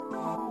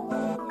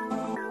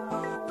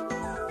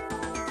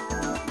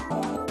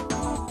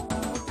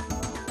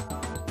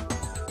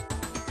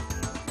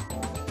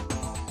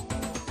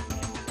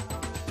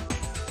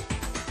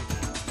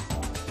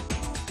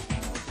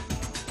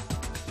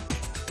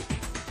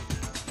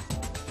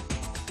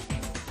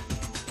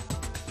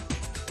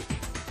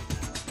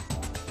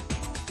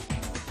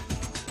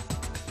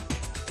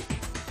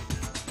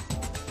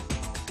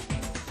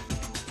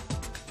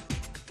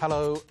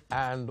Hello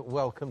and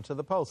welcome to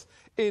The Pulse.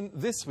 In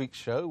this week's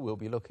show, we'll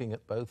be looking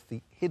at both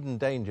the hidden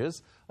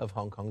dangers of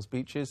Hong Kong's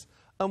beaches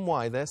and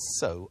why they're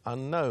so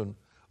unknown.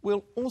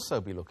 We'll also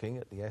be looking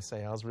at the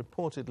SAR's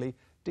reportedly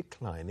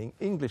declining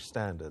English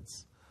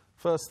standards.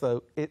 First,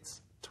 though,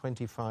 it's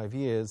 25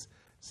 years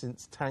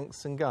since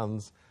tanks and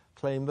guns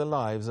claimed the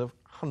lives of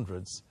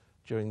hundreds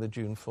during the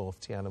June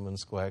 4th Tiananmen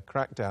Square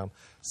crackdown.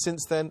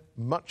 Since then,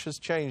 much has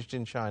changed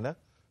in China,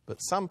 but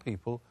some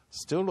people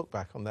still look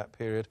back on that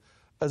period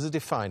as a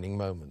defining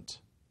moment.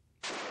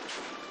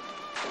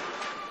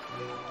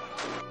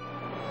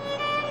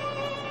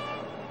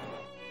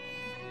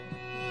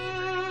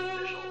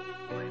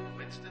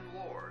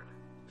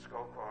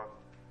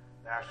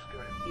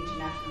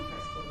 International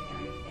press corps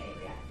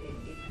reacted.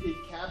 It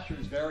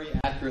captures very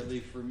accurately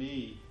for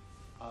me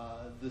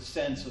the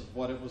sense of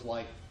what it was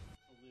like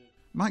to live.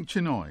 Mike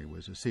Chinoy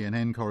was a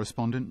CNN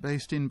correspondent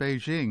based in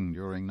Beijing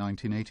during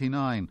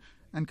 1989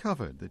 and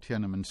covered the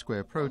Tiananmen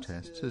Square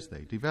protests as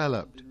they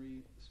developed.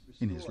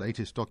 In his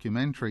latest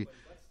documentary,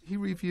 he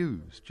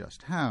reviews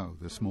just how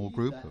the small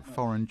group of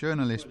foreign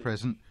journalists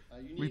present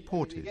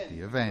reported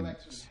the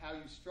events. How you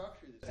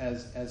structure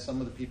this, as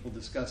some of the people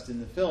discussed in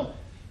the film.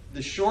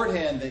 The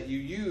shorthand that you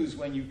use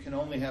when you can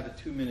only have a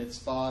 2-minute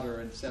spot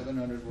or a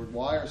 700-word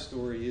wire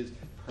story is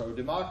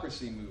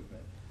pro-democracy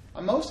movement.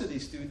 Most of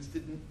these students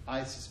didn't,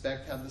 I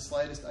suspect, have the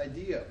slightest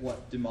idea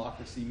what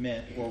democracy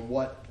meant or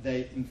what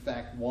they, in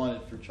fact,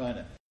 wanted for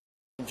China.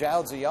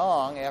 Zhao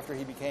Ziyang, after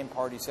he became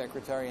party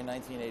secretary in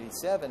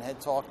 1987, had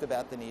talked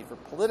about the need for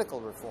political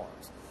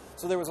reforms.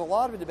 So there was a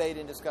lot of debate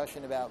and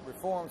discussion about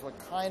reforms, what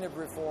kind of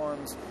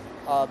reforms.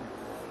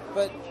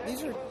 But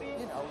these are,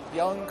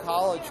 young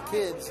college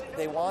kids.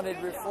 They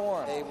wanted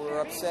reform. They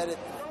were upset at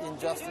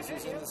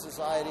injustices in the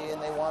society,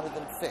 and they wanted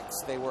them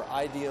fixed. They were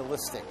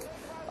idealistic.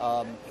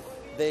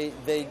 They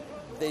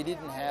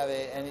didn't have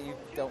and you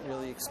don't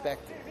really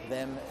expect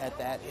them at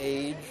that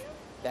age,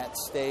 that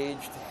stage,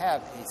 to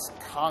have a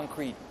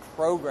concrete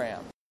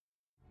program.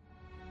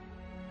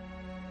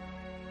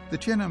 The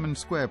Tiananmen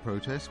Square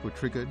protests were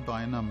triggered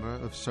by a number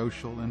of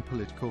social and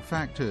political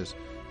factors,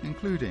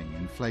 including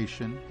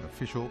inflation,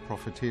 official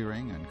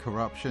profiteering and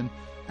corruption,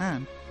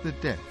 and the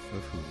death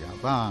of Hu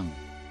Yaobang.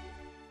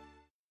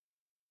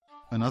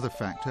 Another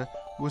factor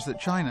was that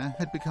China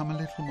had become a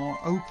little more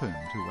open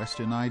to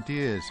Western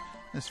ideas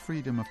as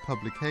freedom of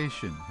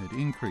publication had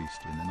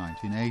increased in the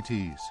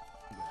 1980s.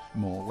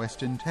 More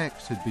Western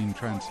texts had been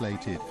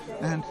translated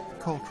and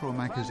cultural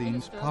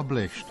magazines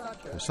published.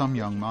 For some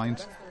young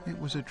minds, it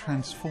was a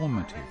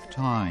transformative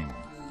time.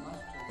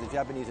 The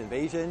Japanese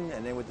invasion,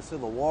 and then with the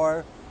Civil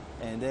War,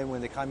 and then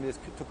when the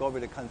communists took over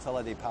to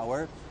consolidate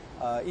power,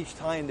 each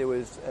time there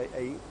was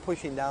a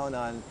pushing down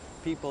on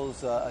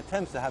people's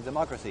attempts to have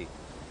democracy.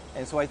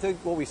 And so I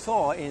think what we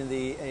saw in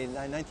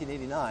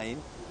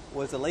 1989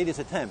 was the latest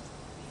attempt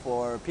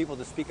for people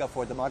to speak up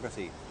for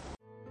democracy.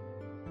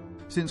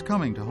 Since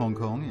coming to Hong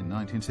Kong in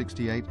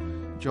 1968,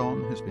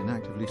 John has been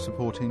actively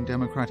supporting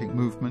democratic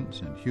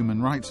movements and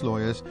human rights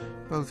lawyers,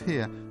 both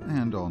here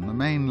and on the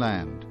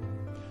mainland.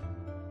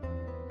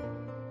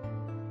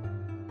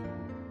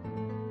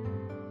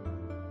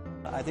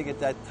 I think at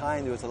that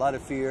time there was a lot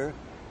of fear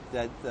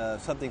that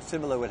something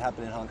similar would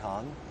happen in Hong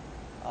Kong.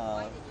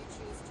 Why did you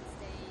choose to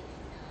stay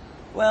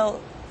in...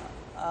 Well,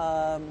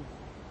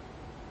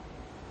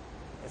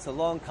 it's a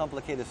long,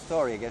 complicated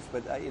story, I guess,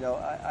 but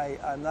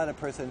I'm not a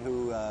person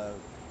who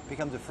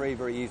becomes afraid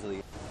very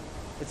easily.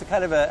 It's a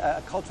kind of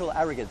a cultural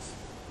arrogance,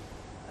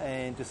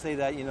 and to say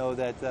that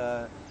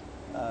that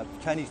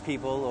Chinese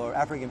people or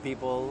African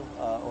people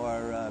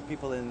or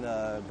people in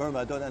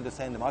Burma don't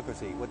understand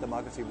democracy, what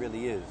democracy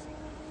really is.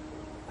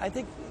 I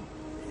think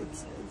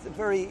it's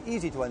very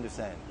easy to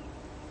understand.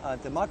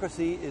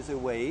 Democracy is a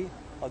way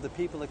of the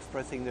people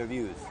expressing their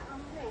views.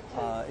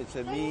 It's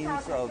a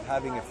means of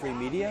having a free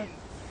media.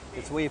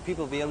 It's a way of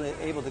people being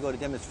able to go to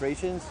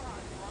demonstrations.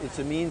 It's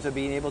a means of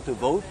being able to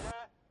vote.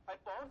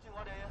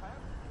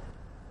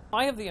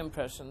 I have the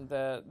impression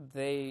that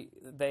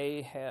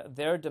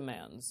their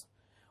demands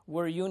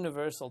were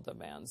universal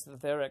demands,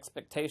 that their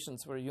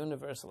expectations were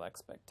universal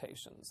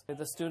expectations.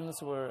 The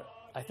students were,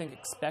 I think,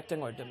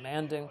 expecting or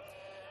demanding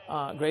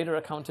greater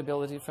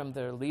accountability from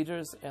their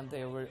leaders, and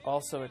they were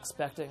also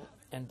expecting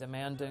and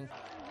demanding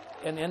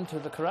an end to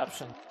the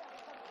corruption.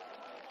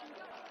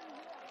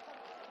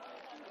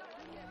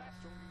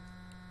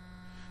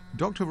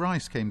 Dr.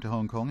 Rice came to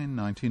Hong Kong in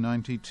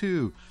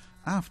 1992,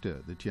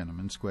 after the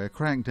Tiananmen Square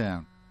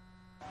crackdown.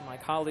 My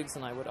colleagues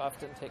and I would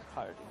often take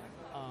part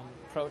in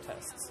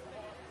protests.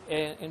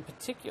 In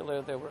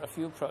particular, there were a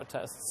few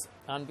protests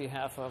on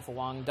behalf of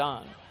Wang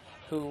Dan,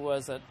 who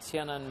was a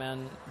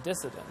Tiananmen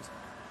dissident.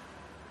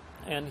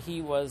 And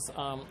he was,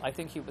 I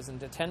think he was in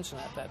detention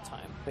at that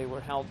time. They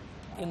were held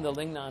in the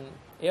Lingnan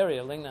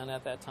area. Lingnan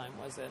at that time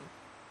was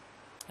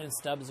in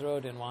Stubbs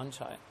Road in Wan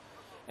Chai.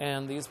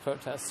 And these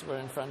protests were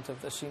in front of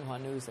the Xinhua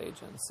News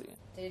Agency.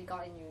 Did it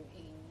got you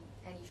in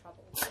any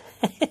trouble?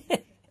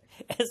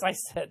 As I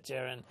said,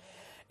 Jaren,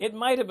 it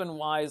might have been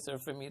wiser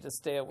for me to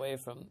stay away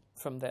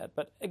from that.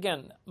 But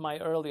again, my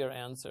earlier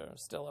answer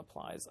still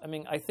applies. I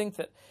mean, I think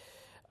at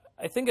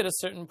a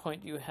certain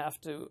point you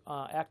have to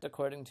act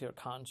according to your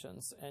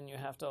conscience, and you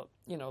have to,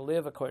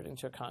 live according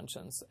to your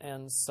conscience.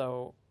 And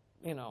so,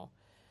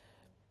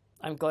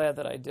 I'm glad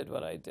that I did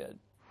what I did.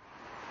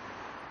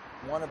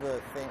 One of the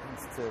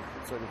things to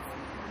sort of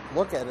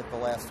look at the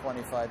last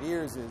 25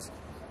 years is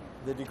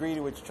the degree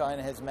to which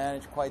China has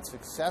managed quite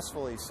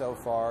successfully so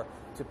far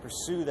to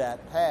pursue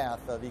that path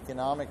of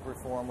economic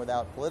reform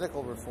without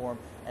political reform.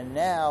 And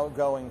now,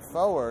 going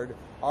forward,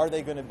 are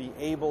they going to be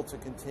able to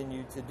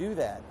continue to do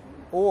that?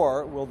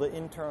 Or will the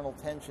internal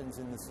tensions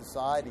in the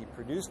society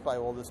produced by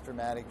all this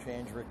dramatic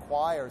change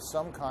require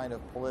some kind of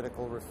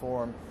political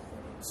reform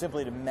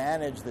simply to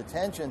manage the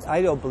tensions?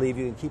 I don't believe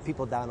you can keep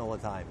people down all the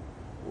time.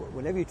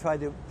 Whenever you try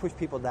to push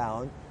people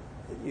down,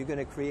 you're going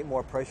to create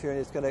more pressure, and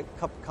it's going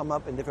to come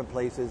up in different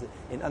places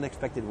in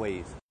unexpected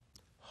ways.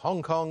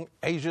 Hong Kong,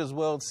 Asia's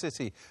world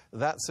city.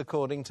 That's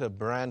according to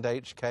Brand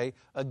HK,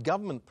 a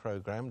government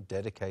program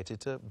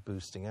dedicated to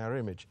boosting our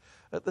image.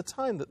 At the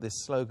time that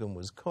this slogan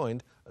was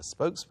coined, a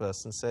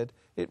spokesperson said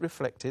it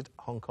reflected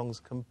Hong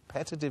Kong's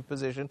competitive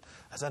position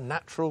as a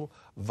natural,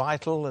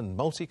 vital and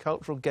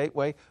multicultural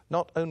gateway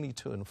not only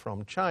to and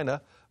from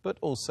China, but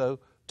also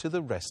to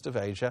the rest of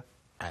Asia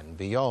and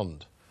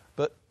beyond.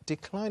 But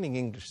declining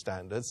English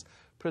standards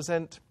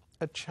present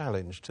a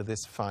challenge to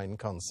this fine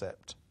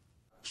concept.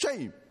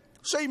 Shame!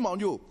 Shame on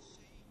you!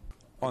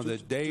 On the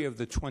day of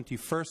the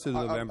 21st of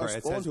November,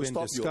 as has been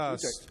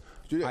discussed,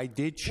 I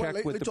did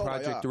check with the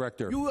project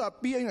director. You are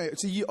being a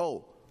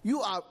CEO.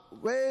 You are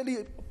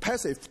very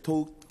passive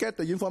to get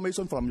the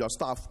information from your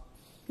staff.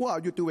 What are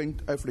you doing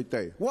every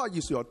day? What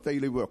is your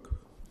daily work?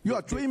 You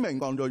are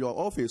dreaming on your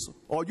office,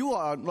 or you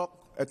are not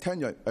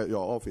attending at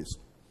your office.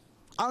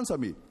 Answer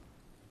me.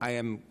 I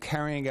am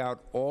carrying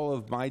out all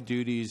of my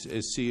duties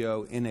as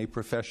CEO in a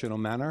professional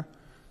manner.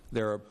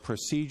 There are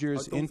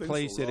procedures in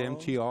place at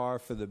MTR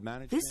for the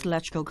management. This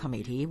electoral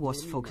committee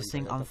was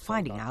focusing on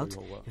finding out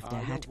if there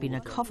had been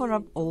a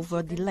cover-up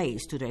over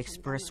delays to the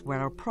Express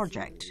Rail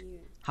project.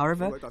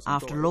 However,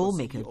 after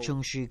lawmaker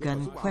Zheng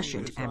Shugen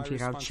questioned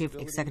MTR Chief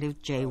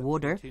Executive Jay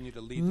Warder,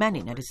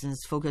 many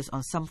netizens focused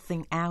on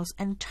something else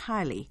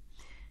entirely: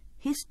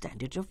 his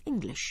standard of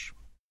English.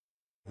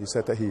 He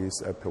said that he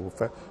is a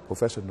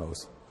professional.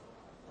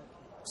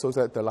 So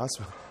that the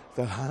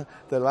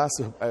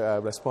last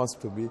response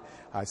to me,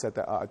 I said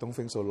that I don't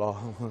think so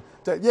long.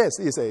 That, yes,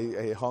 it's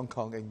a Hong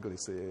Kong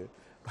English,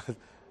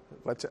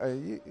 but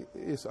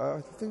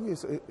I think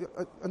it's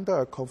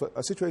under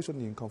a situation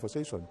in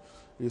conversation.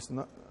 Is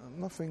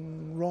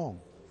nothing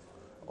wrong.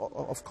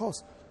 Of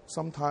course,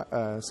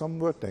 sometimes some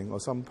wording or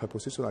some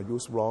preposition I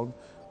use wrong.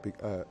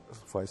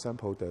 For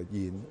example, the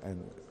yin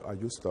and I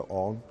use the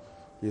on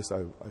is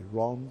a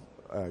wrong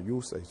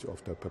usage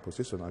of the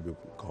preposition. I will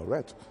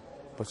correct.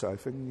 But I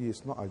think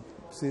it's not a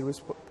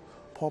serious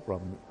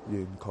problem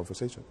in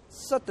conversation.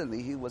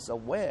 Suddenly he was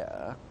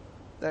aware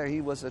that he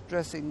was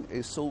addressing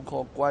a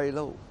so-called Guai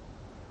Lo.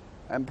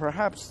 And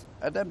perhaps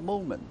at that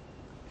moment,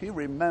 he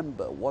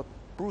remembered what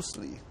Bruce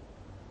Lee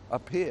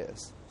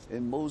appears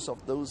in most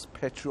of those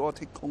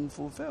patriotic kung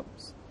fu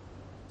films.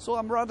 So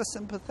I'm rather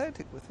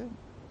sympathetic with him.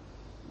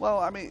 Well,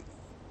 I mean,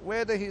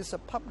 whether he's a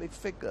public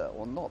figure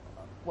or not,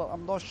 well,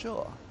 I'm not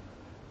sure.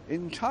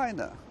 In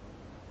China,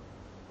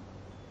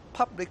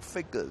 public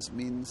figures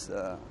mean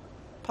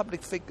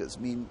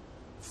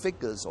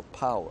figures of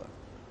power.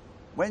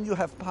 When you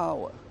have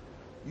power,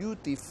 you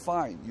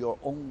define your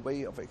own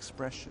way of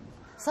expression.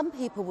 Some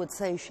people would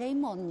say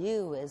 "shame on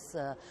you" is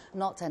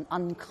not an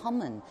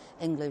uncommon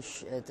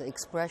English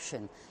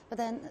expression, but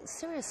then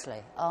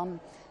seriously,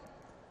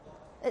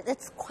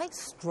 it's quite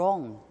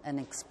strong an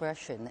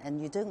expression,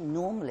 and you don't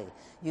normally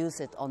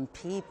use it on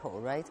people,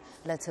 right?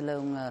 Let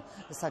alone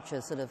such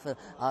a sort of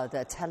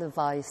the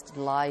televised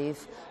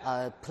live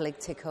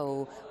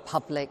political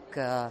public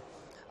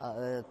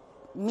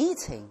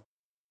meeting.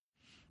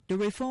 The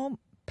reform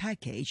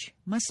package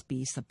must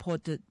be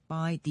supported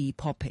by the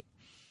public.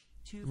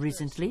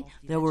 Recently,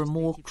 there were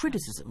more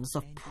criticisms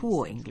of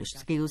poor English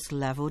skills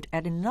leveled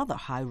at another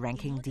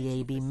high-ranking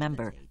DAB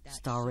member,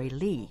 Starry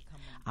Lee,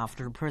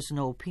 after a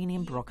personal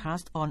opinion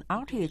broadcast on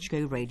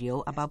RTHK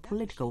radio about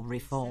political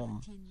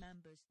reform.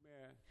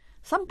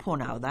 Some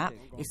point out that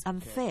it's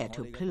unfair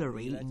to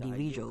pillory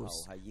individuals,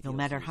 no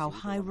matter how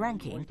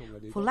high-ranking,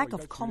 for lack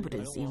of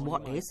competence in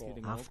what is,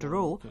 after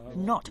all,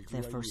 not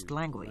their first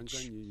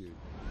language.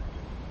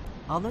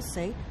 Others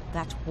say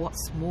that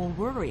what's more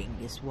worrying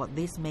is what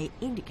this may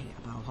indicate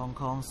about Hong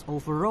Kong's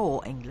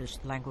overall English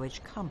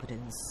language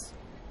competence.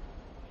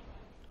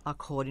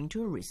 According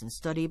to a recent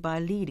study by a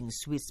leading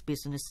Swiss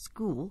business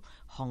school,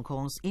 Hong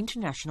Kong's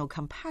international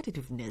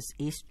competitiveness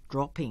is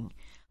dropping.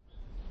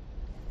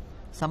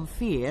 Some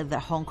fear that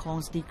Hong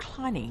Kong's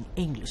declining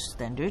English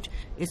standard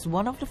is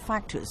one of the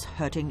factors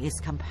hurting its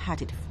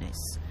competitiveness.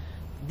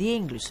 The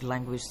English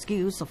language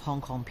skills of Hong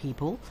Kong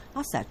people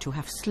are said to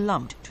have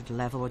slumped to the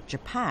level of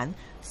Japan,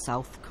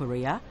 South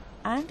Korea,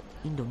 and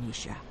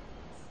Indonesia.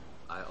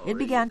 It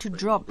began to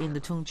drop in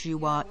the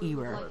Tongjiwa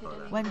era,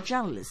 when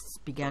journalists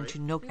began to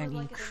note an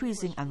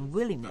increasing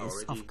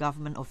unwillingness of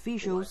government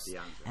officials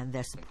and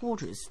their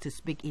supporters to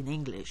speak in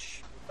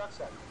English.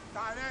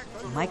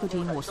 Michael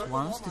Tin was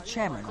once the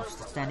chairman of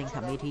the Standing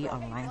Committee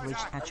on Language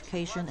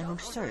Education and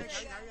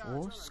Research,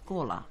 or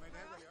SCOLA.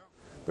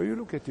 But you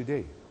look at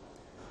today,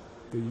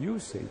 the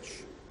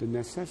usage, the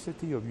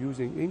necessity of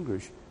using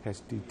English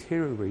has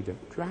deteriorated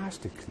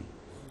drastically.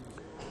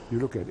 You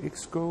look at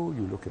IXCO,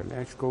 you look at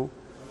LEGCO.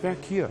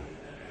 Back here,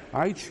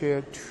 I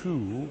chaired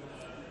 2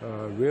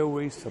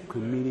 railway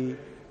subcommittee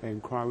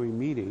inquiry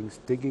meetings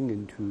digging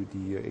into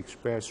the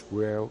express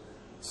rail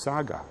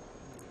saga,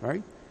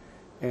 right?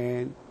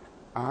 And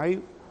I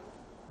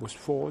was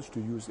forced to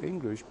use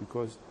English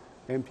because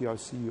MPR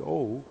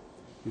CEO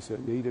is a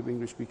native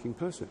English-speaking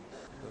person.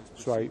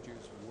 So I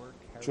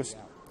just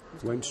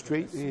went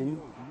straight in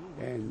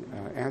and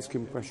asked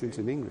him questions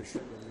in English.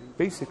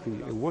 Basically,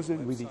 it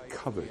wasn't really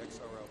covered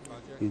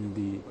in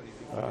the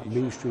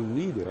mainstream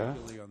media.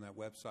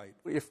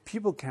 If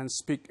people can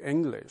speak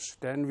English,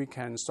 then we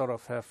can sort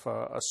of have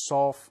a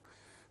soft,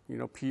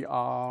 PR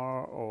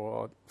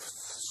or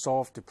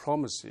soft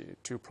diplomacy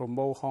to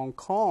promote Hong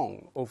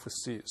Kong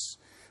overseas.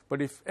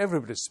 But if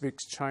everybody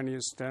speaks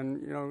Chinese,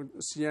 then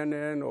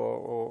CNN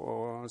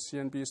or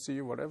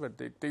CNBC, whatever,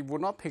 they will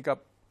not pick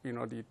up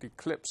the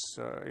clips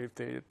if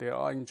they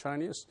are in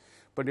Chinese.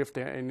 But if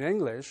they're in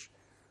English,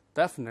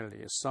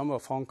 definitely some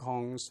of Hong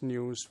Kong's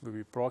news will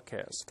be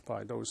broadcast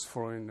by those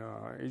foreign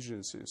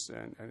agencies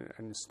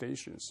and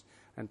stations.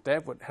 And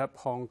that would help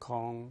Hong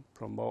Kong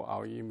promote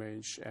our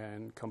image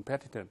and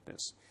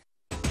competitiveness.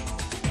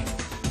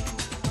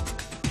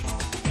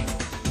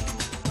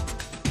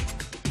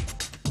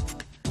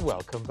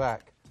 Welcome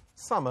back.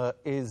 Summer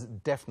is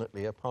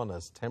definitely upon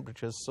us.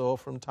 Temperatures soar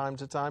from time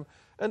to time,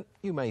 and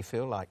you may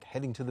feel like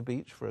heading to the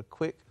beach for a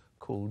quick,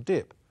 cool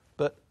dip.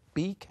 But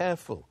be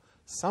careful.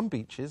 Some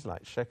beaches,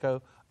 like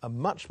Sheko, are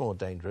much more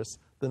dangerous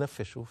than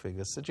official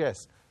figures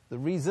suggest. The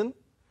reason?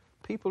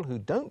 People who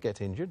don't get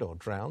injured or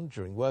drown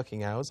during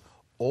working hours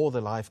or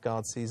the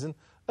lifeguard season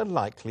are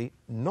likely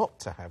not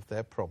to have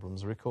their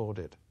problems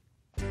recorded.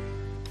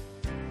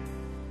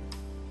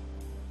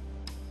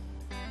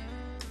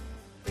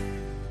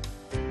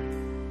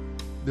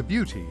 The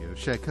beauty of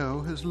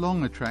Sheko has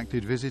long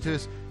attracted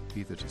visitors,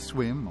 either to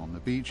swim on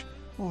the beach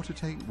or to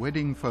take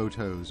wedding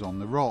photos on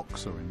the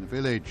rocks or in the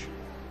village.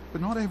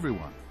 But not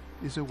everyone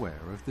is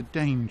aware of the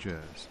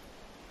dangers.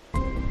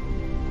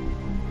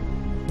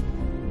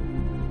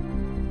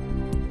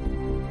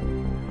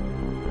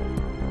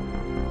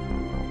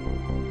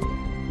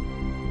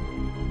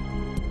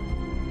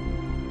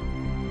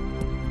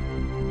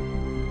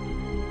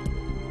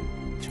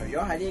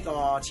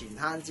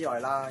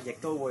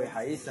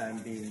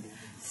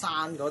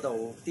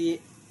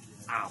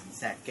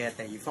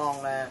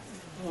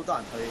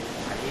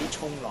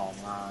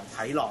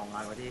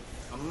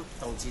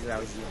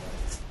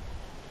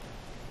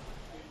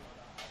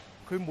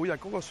佢每日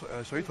嗰個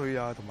水退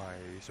啊，同埋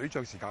水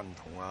漲時間唔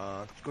同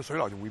啊，個水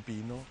流就會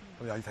變咯。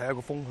又要睇下個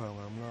風向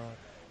啊咁啦。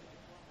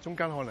中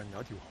間可能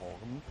有一條河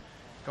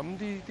咁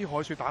啲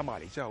海水打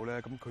埋嚟之後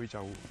咧，咁佢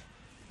就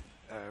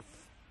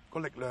個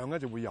力量咧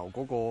就會由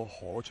嗰個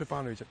河出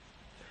翻去啫。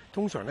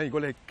通常咧，如果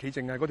你企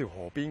正喺嗰條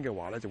河邊嘅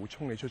話咧，就會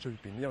衝你出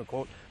邊，因為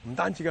唔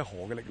單止係河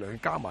嘅力量，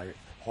加埋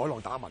海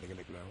浪打埋嚟嘅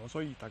力量咯。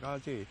所以大家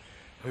即係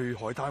去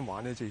海灘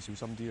玩咧，即係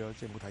小心啲啦，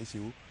即係冇睇少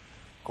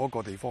嗰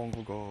個地方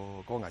嗰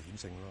個危險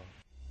性咯。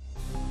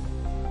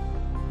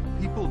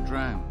People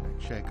drown at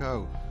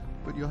Sheko,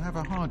 but you'll have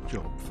a hard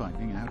job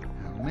finding out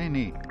how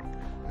many.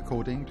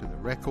 According to the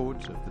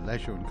records of the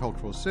Leisure and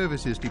Cultural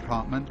Services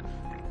Department,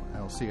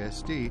 or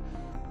LCSD,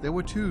 there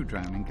were 2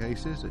 drowning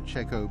cases at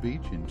Sheko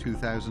Beach in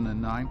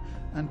 2009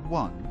 and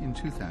 1 in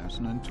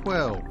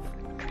 2012.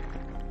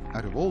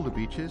 Out of all the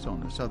beaches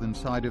on the southern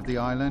side of the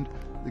island,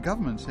 the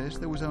government says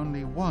there was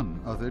only 1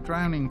 other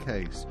drowning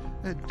case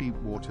at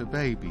Deepwater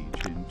Bay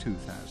Beach in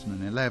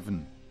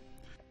 2011.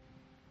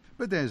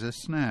 But there's a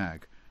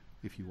snag.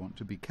 If you want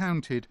to be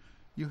counted,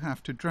 you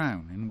have to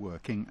drown in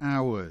working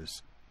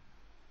hours.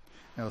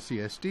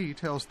 LCSD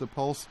tells the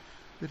Pulse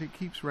that it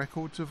keeps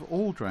records of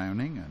all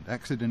drowning and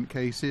accident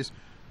cases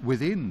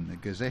within the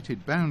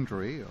gazetted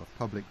boundary of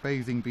public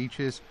bathing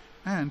beaches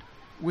and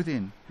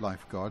within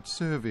lifeguard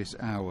service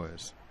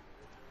hours.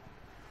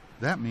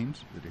 That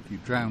means that if you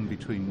drown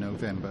between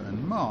November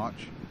and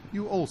March,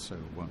 you also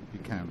won't be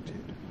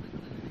counted.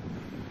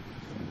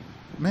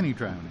 Many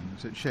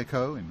drownings at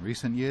Sheko in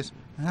recent years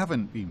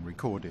haven't been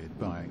recorded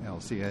by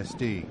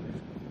LCSD.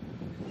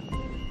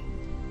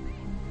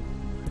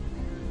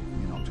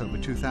 In October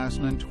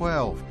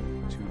 2012,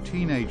 2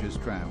 teenagers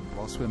drowned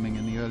while swimming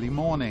in the early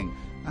morning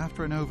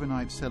after an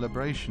overnight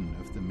celebration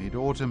of the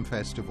Mid-Autumn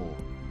Festival.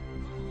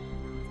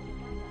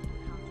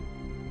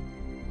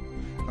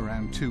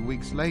 Around 2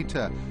 weeks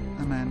later,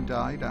 a man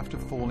died after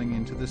falling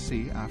into the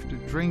sea after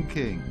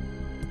drinking.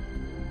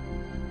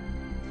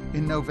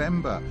 In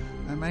November,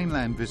 a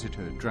mainland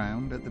visitor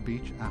drowned at the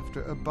beach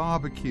after a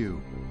barbecue.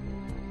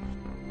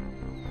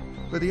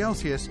 But the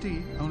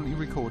LCSD only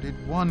recorded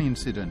one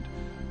incident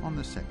on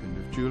the 2nd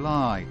of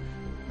July.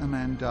 A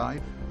man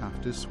died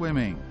after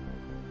swimming.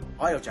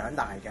 我喺度長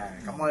大嘅，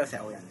咁我喺石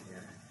澳人嚟嘅。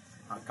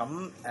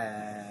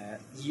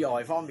意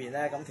外方面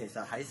咧，咁其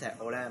實喺石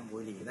澳咧，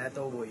每年咧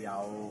都會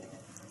有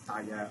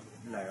大約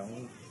兩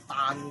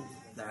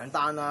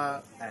單啦，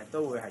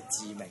都會係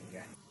致命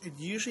嘅。It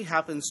usually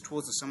happens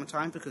towards the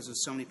summertime because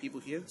there's so many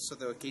people here, so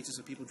there are cases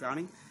of people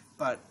drowning.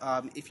 But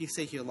if you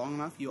stay here long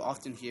enough, you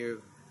often hear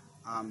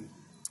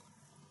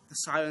the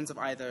sirens of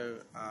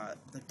either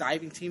the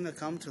diving team that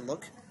come to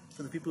look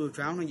for the people who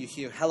drown, or you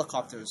hear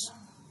helicopters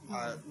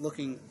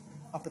looking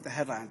up at the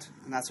headland,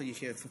 and that's what you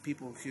hear for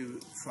people who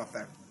are up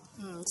there.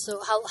 So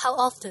how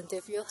often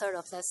have you heard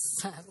of this?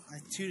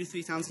 2 to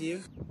 3 times a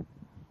year.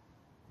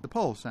 The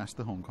Pulse asked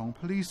the Hong Kong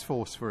police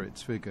force for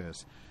its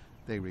figures.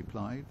 They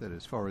replied that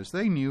as far as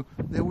they knew,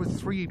 there were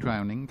 3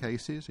 drowning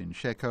cases in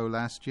Sheko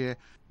last year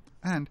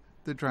and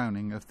the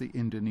drowning of the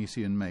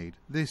Indonesian maid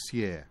this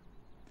year.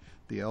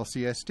 The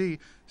LCSD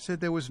said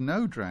there was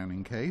no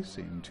drowning case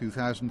in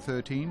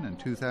 2013 and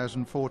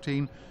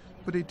 2014,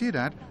 but it did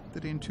add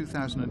that in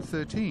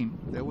 2013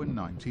 there were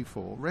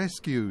 94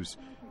 rescues,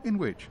 in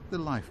which the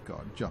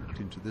lifeguard jumped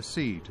into the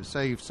sea to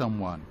save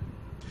someone.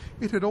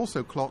 It had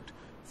also clocked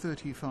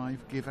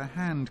 35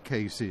 give-a-hand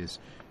cases,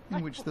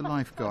 in which the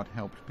lifeguard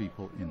helped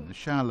people in the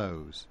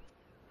shallows.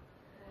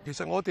 其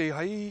實我哋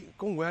喺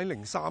工會喺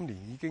03年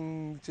已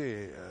經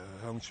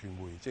向傳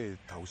媒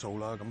投訴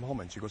啦，咁康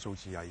文署個數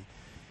字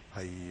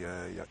係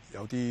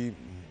有啲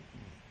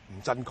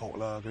唔真確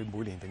啦，佢每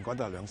年平均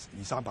都係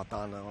200-300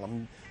單啦，我諗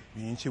遠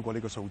遠超過呢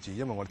個數字，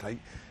因為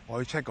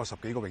我去 check 過10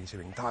幾個泳池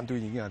泳灘都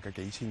已經有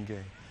幾千嘅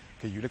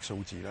遇溺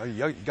數字啦，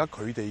而家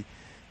佢哋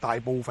大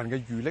部分嘅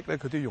遇溺咧，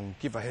佢都用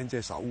give a hand 即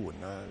係手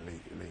援啦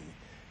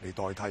嚟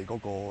代替嗰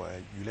個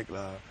遇溺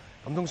啦。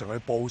咁通常佢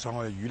報上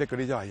去遇溺嗰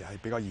啲都係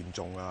比較嚴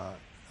重啊，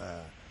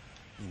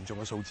嚴重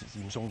嘅數字、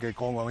嚴重嘅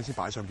個案先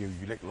擺上叫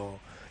遇溺咯。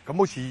咁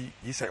好似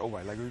以石澳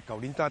為例，佢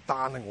舊年得一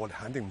單咧，我哋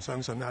肯定唔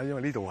相信啦，因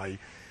為呢度係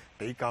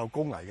比較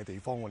高危嘅地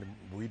方，我哋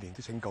每年都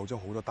拯救咗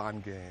好多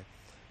單嘅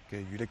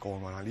遇溺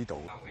個案喺呢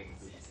度。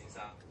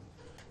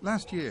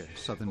Last year,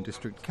 Southern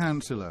District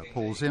Councillor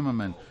Paul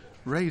Zimmerman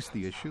raised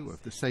the issue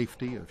of the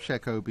safety of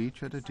Sheko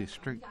Beach at a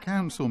district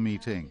council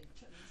meeting.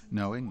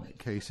 Knowing that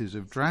cases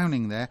of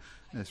drowning there,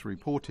 as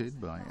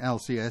reported by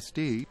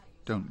LCSD,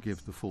 don't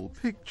give the full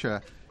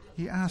picture,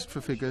 he asked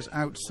for figures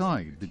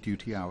outside the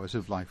duty hours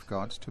of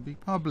lifeguards to be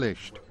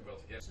published.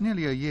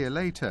 Nearly a year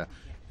later,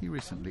 he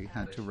recently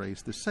had to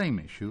raise the same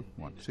issue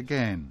once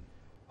again.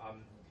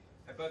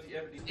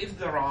 If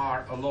there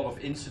are a lot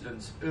of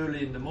incidents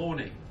early in the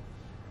morning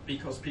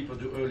because people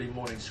do early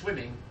morning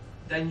swimming,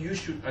 then you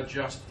should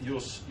adjust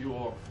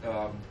your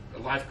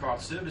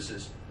lifeguard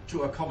services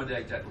to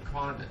accommodate that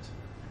requirement.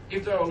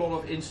 If there are a lot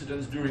of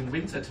incidents during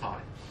winter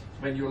time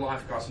when your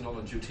lifeguards are not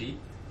on duty,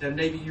 then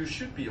maybe you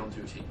should be on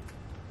duty.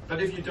 But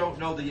if you don't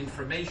know the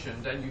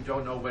information, then you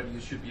don't know whether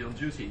you should be on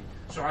duty.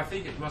 So I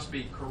think it must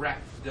be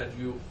correct that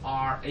you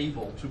are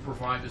able to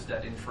provide us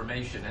that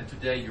information, and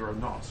today you are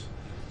not.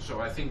 So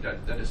I think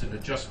that is an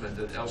adjustment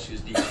that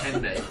LCSD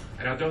can make,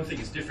 and I don't think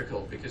it's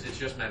difficult because it's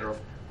just a matter of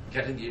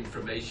getting the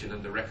information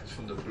and the records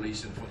from the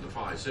police and from the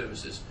fire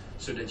services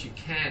so that you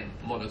can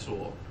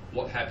monitor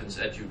what happens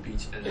at your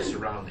beach and the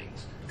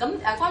surroundings. 咁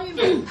關於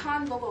泳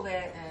灘嗰個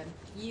嘅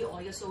意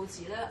外嘅數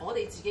字咧，我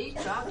哋自己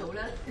掌握到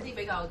咧一啲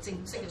比較正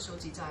式嘅數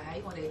字，就係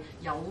喺我哋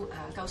有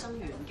救生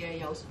員嘅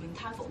有泳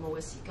灘服務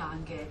嘅時間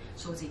嘅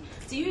數字。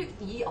至於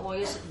意外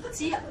嘅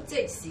即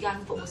係時間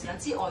服務時間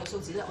之外嘅數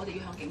字咧，我哋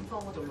要向警方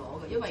嗰度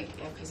攞嘅，因為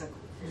其實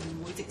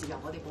唔會直接由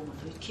我哋部門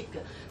去 keep 嘅。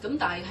咁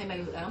但係咪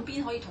兩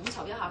邊可以統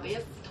籌一下，俾一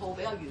套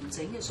比較完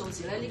整嘅數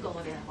字咧？呢個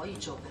我哋係可以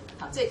做嘅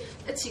嚇，即係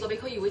一次過俾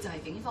區議會就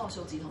係警方嘅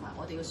數字同埋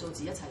我哋嘅數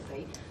字一齊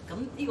俾。咁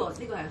呢個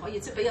係可以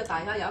即係俾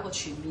大家有一個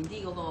全面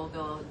啲嗰個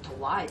圖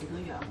畫係點樣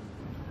樣。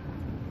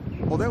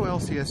Although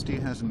LCSD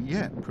hasn't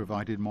yet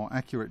provided more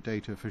accurate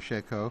data for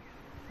Sheko,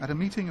 at a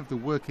meeting of the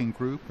Working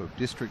Group of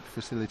District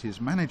Facilities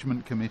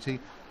Management Committee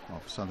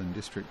of Southern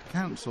District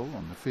Council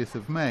on the 5th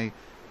of May,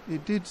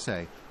 it did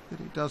say that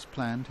it does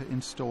plan to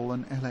install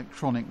an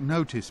electronic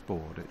notice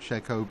board at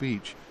Sheko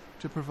Beach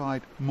to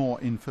provide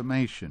more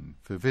information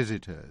for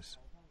visitors.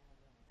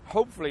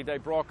 Hopefully they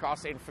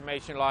broadcast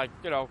information like,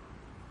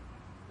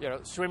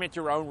 swim at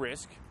your own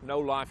risk, no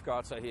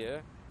lifeguards are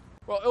here.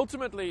 Well,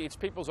 ultimately it's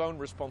people's own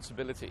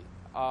responsibility.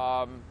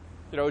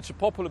 It's a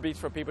popular beach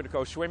for people to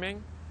go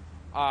swimming.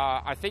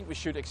 I think we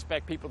should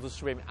expect people to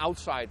swim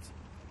outside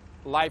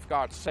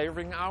lifeguard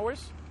saving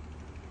hours,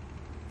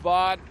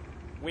 but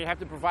we have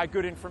to provide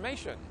good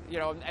information,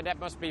 and that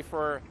must be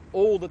for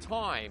all the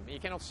time. You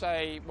cannot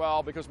say,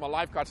 well, because my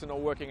lifeguards are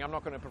not working, I'm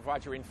not going to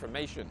provide you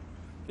information.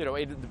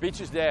 The beach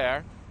is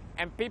there,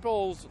 and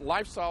people's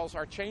lifestyles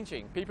are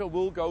changing. People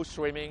will go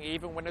swimming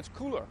even when it's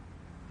cooler.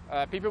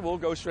 People will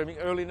go swimming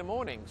early in the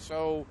morning.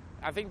 So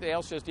I think the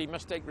LCSD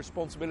must take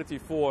responsibility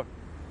for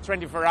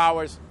 24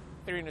 hours,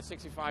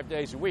 365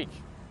 days a week,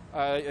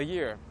 a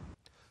year.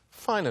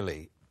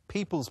 Finally,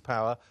 people's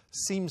power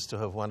seems to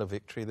have won a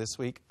victory this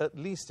week, at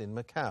least in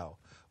Macau,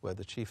 where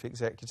the chief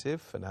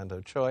executive, Fernando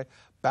Choi,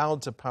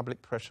 bowed to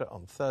public pressure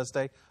on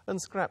Thursday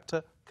and scrapped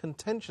a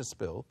contentious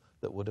bill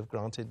that would have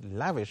granted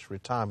lavish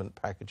retirement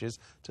packages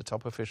to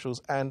top officials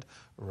and,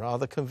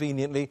 rather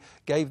conveniently,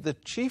 gave the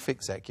chief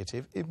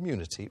executive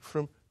immunity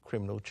from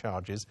criminal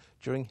charges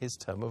during his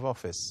term of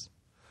office.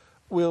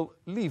 We'll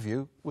leave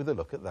you with a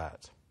look at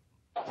that.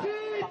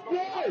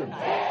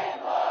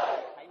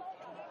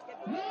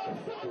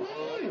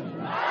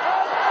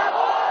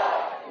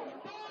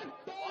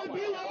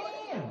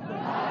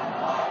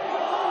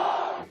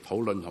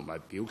 討論同埋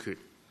表決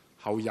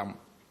後任、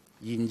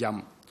現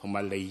任同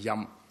埋離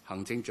任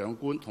行政長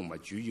官同埋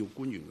主要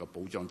官員嘅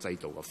保障制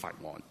度嘅法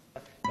案。